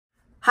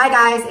Hi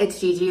guys, it's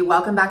Gigi.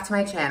 Welcome back to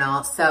my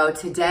channel. So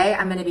today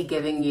I'm going to be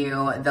giving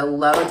you the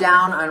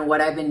lowdown on what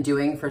I've been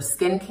doing for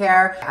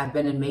skincare. I've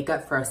been in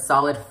makeup for a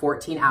solid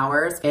 14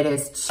 hours. It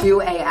is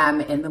 2 a.m.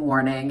 in the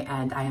morning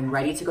and I am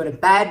ready to go to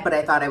bed, but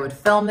I thought I would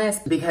film this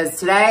because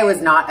today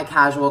was not a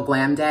casual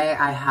glam day.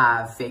 I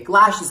have fake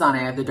lashes on. I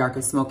have the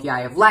darkest smoky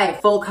eye of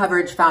life, full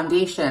coverage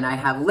foundation. I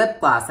have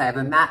lip gloss. I have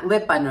a matte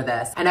lip under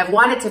this. And I've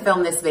wanted to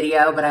film this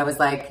video, but I was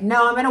like,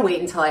 no, I'm going to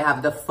wait until I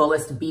have the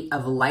fullest beat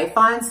of life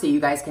on so you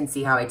guys can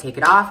see how I take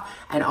it off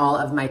and all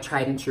of my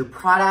tried and true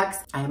products.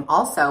 I am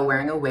also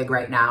wearing a wig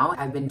right now.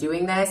 I've been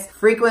doing this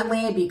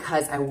frequently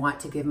because I want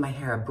to give my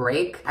hair a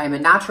break. I'm a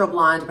natural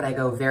blonde, but I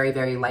go very,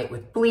 very light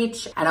with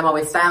bleach and I'm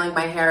always styling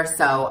my hair.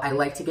 So I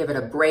like to give it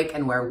a break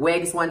and wear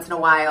wigs once in a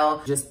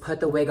while. Just put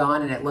the wig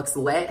on and it looks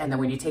lit. And then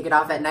when you take it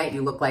off at night,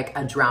 you look like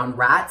a drowned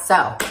rat.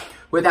 So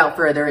without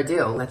further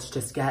ado, let's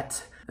just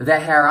get the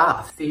hair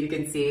off so you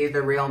can see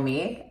the real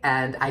me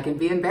and I can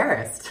be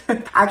embarrassed.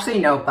 Actually,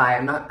 no, bye.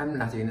 I'm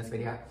not doing this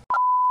video.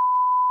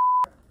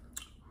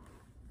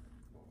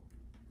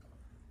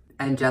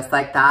 And just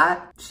like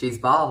that, she's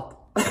bald.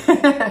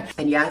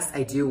 And yes,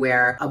 I do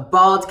wear a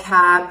bald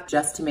cap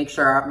just to make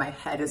sure my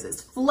head is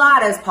as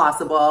flat as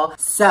possible.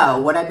 So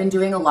what I've been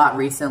doing a lot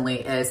recently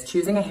is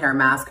choosing a hair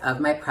mask of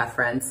my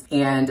preference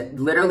and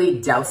literally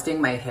dousing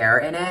my hair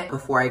in it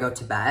before I go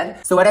to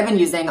bed. So what I've been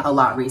using a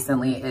lot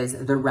recently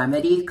is the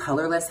Remedy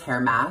colorless hair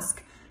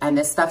mask. And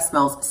this stuff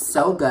smells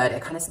so good.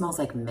 It kind of smells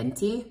like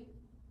minty.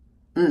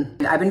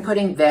 I've been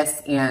putting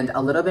this and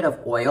a little bit of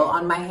oil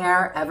on my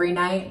hair every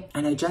night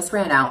and I just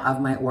ran out of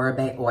my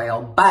Oribe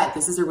oil, but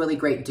this is a really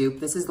great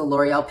dupe. This is the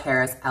L'Oreal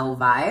Paris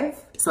Elvive.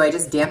 So I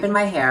just dampen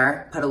my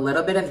hair, put a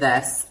little bit of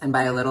this, and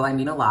by a little I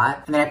mean a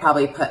lot, and then I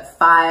probably put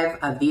 5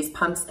 of these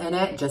pumps in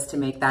it just to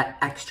make that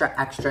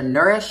extra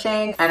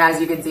nourishing. And as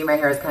you can see, my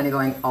hair is kind of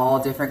going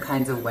all different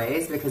kinds of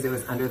ways because it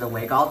was under the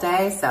wig all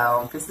day.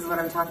 So this is what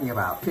I'm talking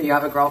about. When you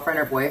have a girlfriend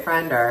or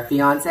boyfriend or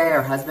fiance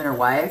or husband or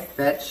wife,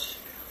 bitch,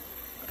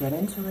 get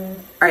into it.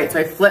 All right, so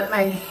I flip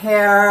my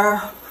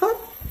hair.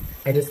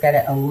 I just get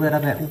it a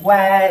little bit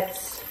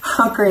wet.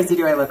 How crazy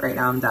do I look right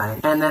now? I'm dying.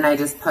 And then I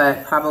just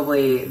put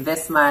probably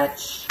this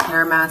much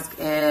hair mask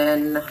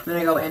in. Then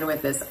I go in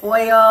with this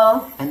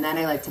oil and then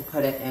I like to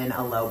put it in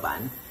a low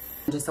bun.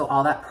 Just so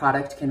all that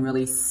product can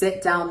really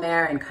sit down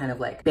there and kind of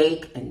like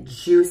bake and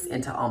juice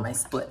into all my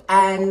split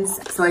ends.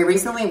 So I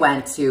recently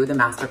went to the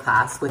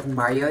masterclass with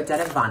Mario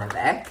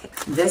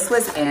Dedivanovic. This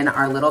was in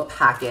our little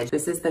package.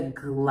 This is the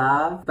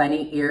GLOV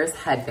bunny ears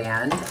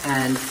headband.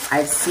 And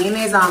I've seen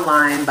these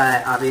online,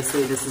 but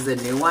obviously this is a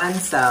new one.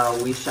 So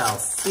we shall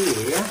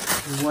see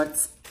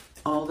what's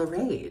all the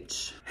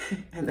rage.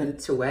 And then a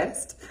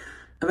twist.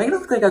 Am I gonna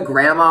look like a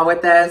grandma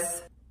with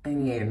this? I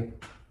mean,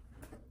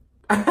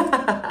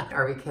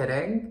 are we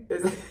kidding?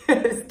 Is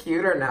this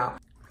cute or no?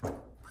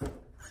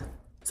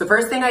 So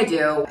first thing I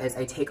do is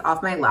I take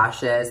off my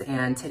lashes,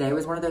 and today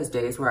was one of those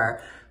days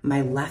where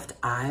my left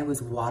eye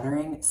was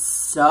watering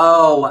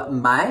so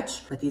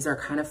much, but these are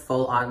kind of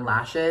full on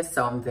lashes,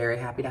 so I'm very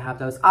happy to have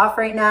those off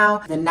right now.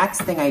 The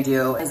next thing I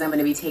do is I'm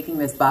gonna be taking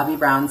this Bobbi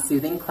Brown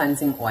Soothing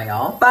Cleansing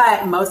Oil,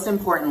 but most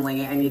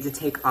importantly, I need to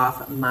take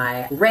off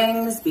my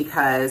rings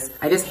because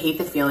I just hate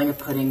the feeling of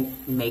putting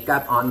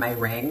makeup on my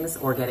rings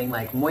or getting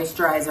like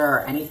moisturizer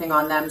or anything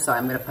on them, so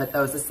I'm gonna put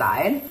those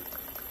aside.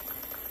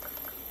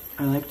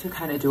 I like to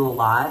kind of do a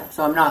lot,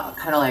 so I'm not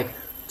kind of like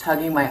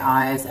tugging my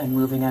eyes and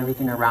moving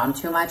everything around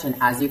too much. And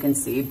as you can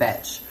see,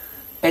 bitch,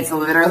 it's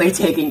literally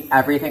taking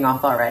everything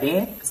off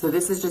already. So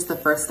this is just the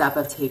first step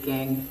of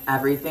taking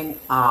everything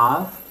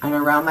off. And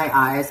around my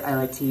eyes, I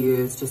like to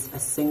use just a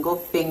single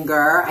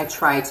finger. I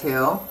try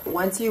to.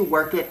 Once you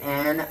work it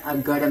in a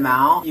good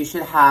amount, you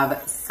should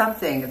have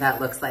something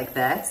that looks like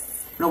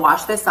this. I'm gonna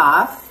wash this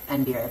off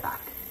and be right back.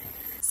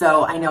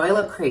 So I know I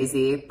look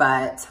crazy,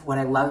 but what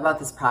I love about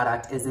this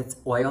product is it's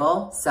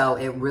oil, so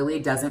it really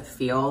doesn't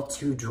feel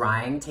too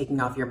drying taking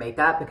off your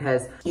makeup,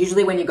 because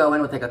usually when you go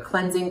in with like a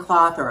cleansing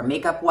cloth or a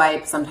makeup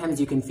wipe, sometimes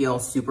you can feel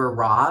super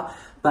raw,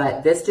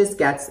 but this just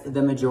gets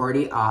the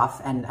majority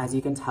off. And as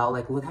you can tell,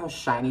 like, look how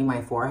shiny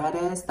my forehead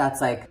is. That's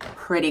like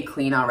pretty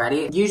clean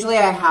already. Usually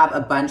I have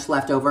a bunch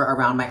left over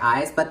around my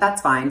eyes, but that's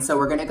fine. So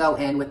we're gonna go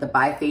in with the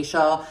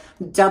Bi-Facil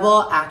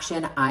Double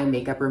Action Eye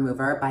Makeup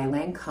Remover by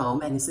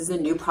Lancôme. And this is a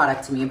new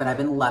product to me, but I've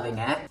been loving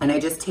it. And I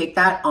just take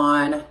that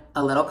on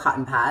a little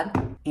cotton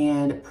pad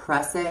and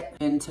press it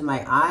into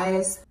my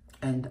eyes,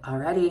 and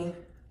already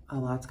a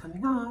lot's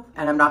coming off.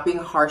 And I'm not being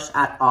harsh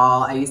at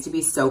all. I used to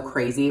be so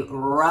crazy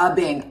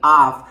rubbing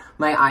off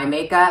my eye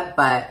makeup,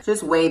 but it's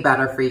just way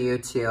better for you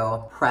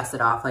to press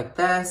it off like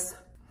this.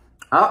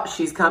 Oh,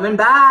 she's coming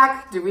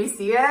back. Do we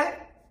see it?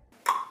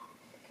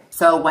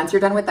 So once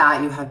you're done with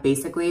that, you have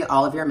basically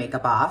all of your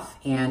makeup off,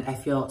 and I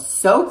feel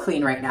so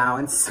clean right now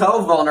and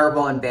so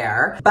vulnerable and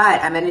bare.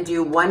 But I'm gonna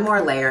do one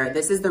more layer.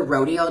 This is the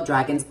RODIAL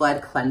Dragon's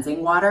Blood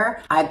Cleansing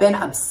Water. I've been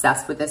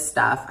obsessed with this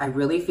stuff. I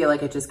really feel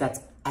like it just gets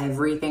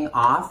everything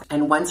off.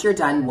 And once you're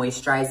done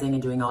moisturizing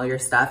and doing all your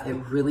stuff, it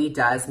really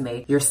does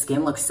make your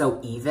skin look so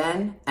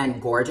even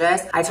and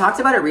gorgeous. I talked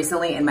about it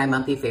recently in my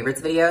monthly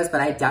favorites videos, but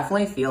I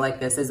definitely feel like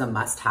this is a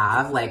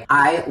must-have. Like,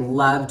 I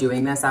love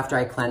doing this after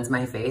I cleanse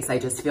my face. I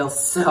just feel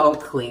so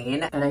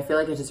clean, and I feel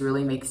like it just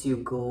really makes you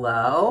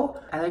glow.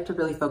 I like to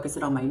really focus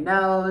it on my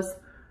nose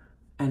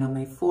and on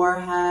my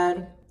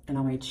forehead and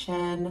on my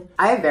chin.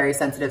 I have very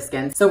sensitive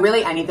skin, so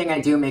really anything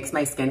I do makes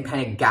my skin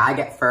kind of gag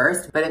at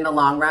first, but in the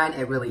long run,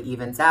 it really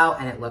evens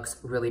out and it looks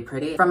really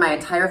pretty. From my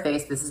entire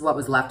face, this is what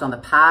was left on the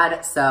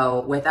pad,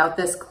 so without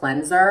this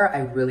cleanser, I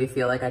really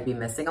feel like I'd be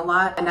missing a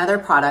lot. Another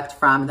product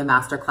from the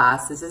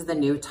masterclass, this is the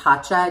new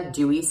Tatcha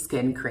Dewy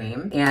Skin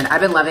Cream, and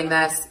I've been loving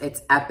this.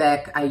 It's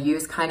epic. I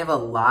use kind of a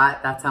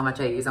lot. That's how much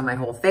I use on my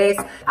whole face.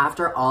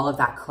 After all of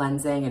that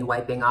cleansing and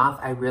wiping off,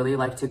 I really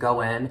like to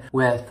go in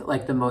with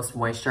like the most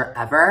moisture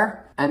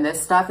ever. And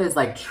this stuff is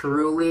like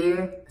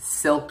truly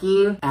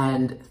silky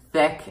and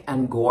thick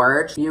and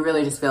gorge. You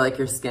really just feel like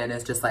your skin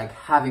is just like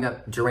having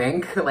a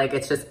drink. Like,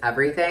 it's just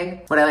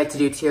everything. What I like to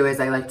do too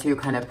is I like to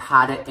kind of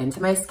pat it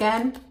into my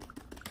skin.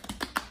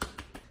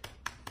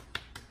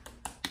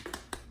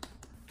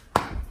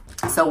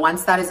 So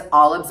once that is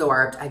all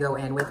absorbed, I go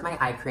in with my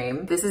eye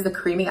cream. This is the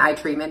Creamy Eye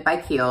Treatment by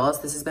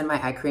Kiehl. This has been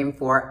my eye cream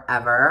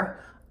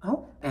forever.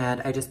 Oh,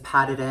 and I just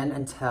pat it in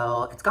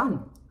until it's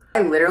gone.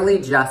 I literally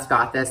just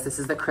got this. This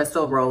is the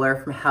crystal roller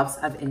from House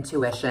of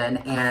Intuition,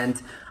 and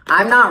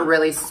I'm not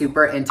really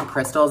super into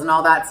crystals and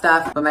all that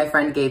stuff, but my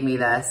friend gave me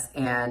this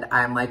and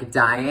I'm like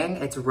dying.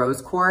 It's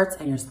rose quartz,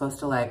 and you're supposed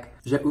to like,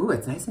 ooh,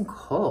 it's nice and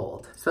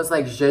cold. So it's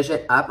like zhuzh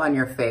it up on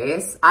your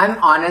face. I'm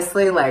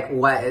honestly like,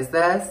 what is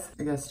this?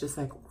 I guess just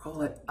like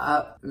roll it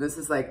up. This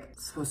is like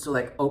supposed to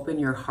like open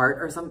your heart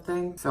or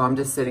something. So I'm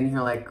just sitting here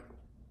like,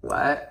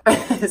 what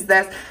is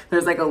this?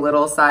 There's like a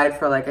little side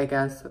for like, I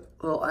guess, a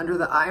little under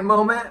the eye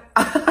moment.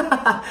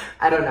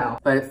 I don't know,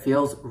 but it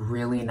feels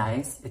really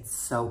nice. It's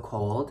so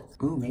cold.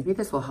 Ooh, maybe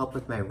this will help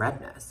with my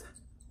redness.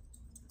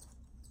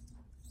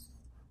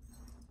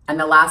 And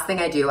the last thing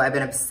I do, I've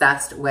been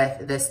obsessed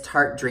with this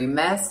Tarte Dream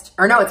Mist.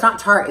 Or no, it's not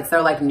Tarte, it's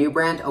their like new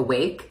brand,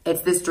 Awake.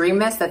 It's this Dream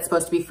Mist that's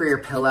supposed to be for your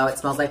pillow. It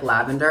smells like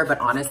lavender, but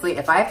honestly,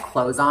 if I have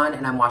clothes on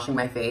and I'm washing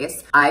my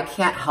face, I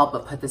can't help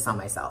but put this on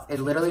myself. It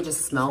literally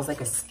just smells like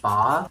a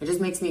spa. It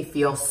just makes me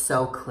feel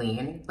so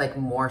clean, like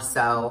more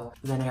so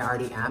than I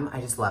already am.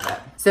 I just love it.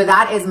 So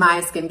that is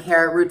my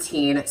skincare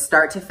routine,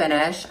 start to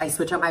finish. I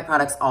switch up my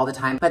products all the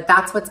time, but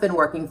that's what's been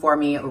working for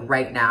me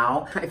right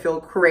now. I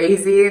feel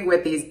crazy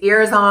with these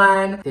ears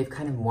on. They've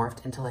kind of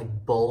morphed into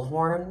like bull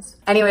horns.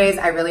 Anyways,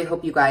 I really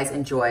hope you guys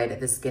enjoyed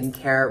the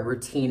skincare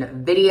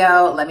routine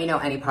video. Let me know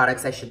any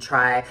products I should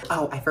try.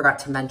 Oh, I forgot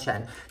to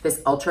mention,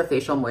 this Ultra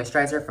Facial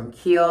Moisturizer from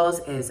Kiehl's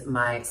is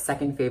my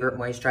second favorite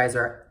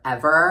moisturizer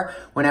ever.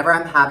 Whenever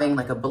I'm having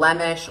like a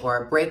blemish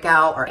or a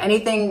breakout or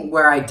anything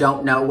where I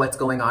don't know what's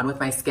going on with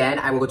my skin,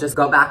 I will just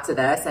go back to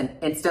this and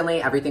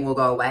instantly everything will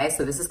go away.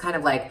 So this is kind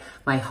of like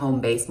my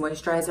home-based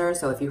moisturizer.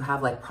 So if you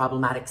have like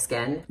problematic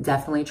skin,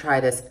 definitely try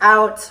this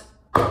out.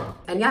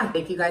 And yeah,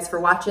 thank you guys for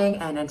watching,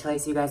 and until I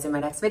see you guys in my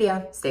next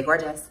video, stay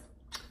gorgeous.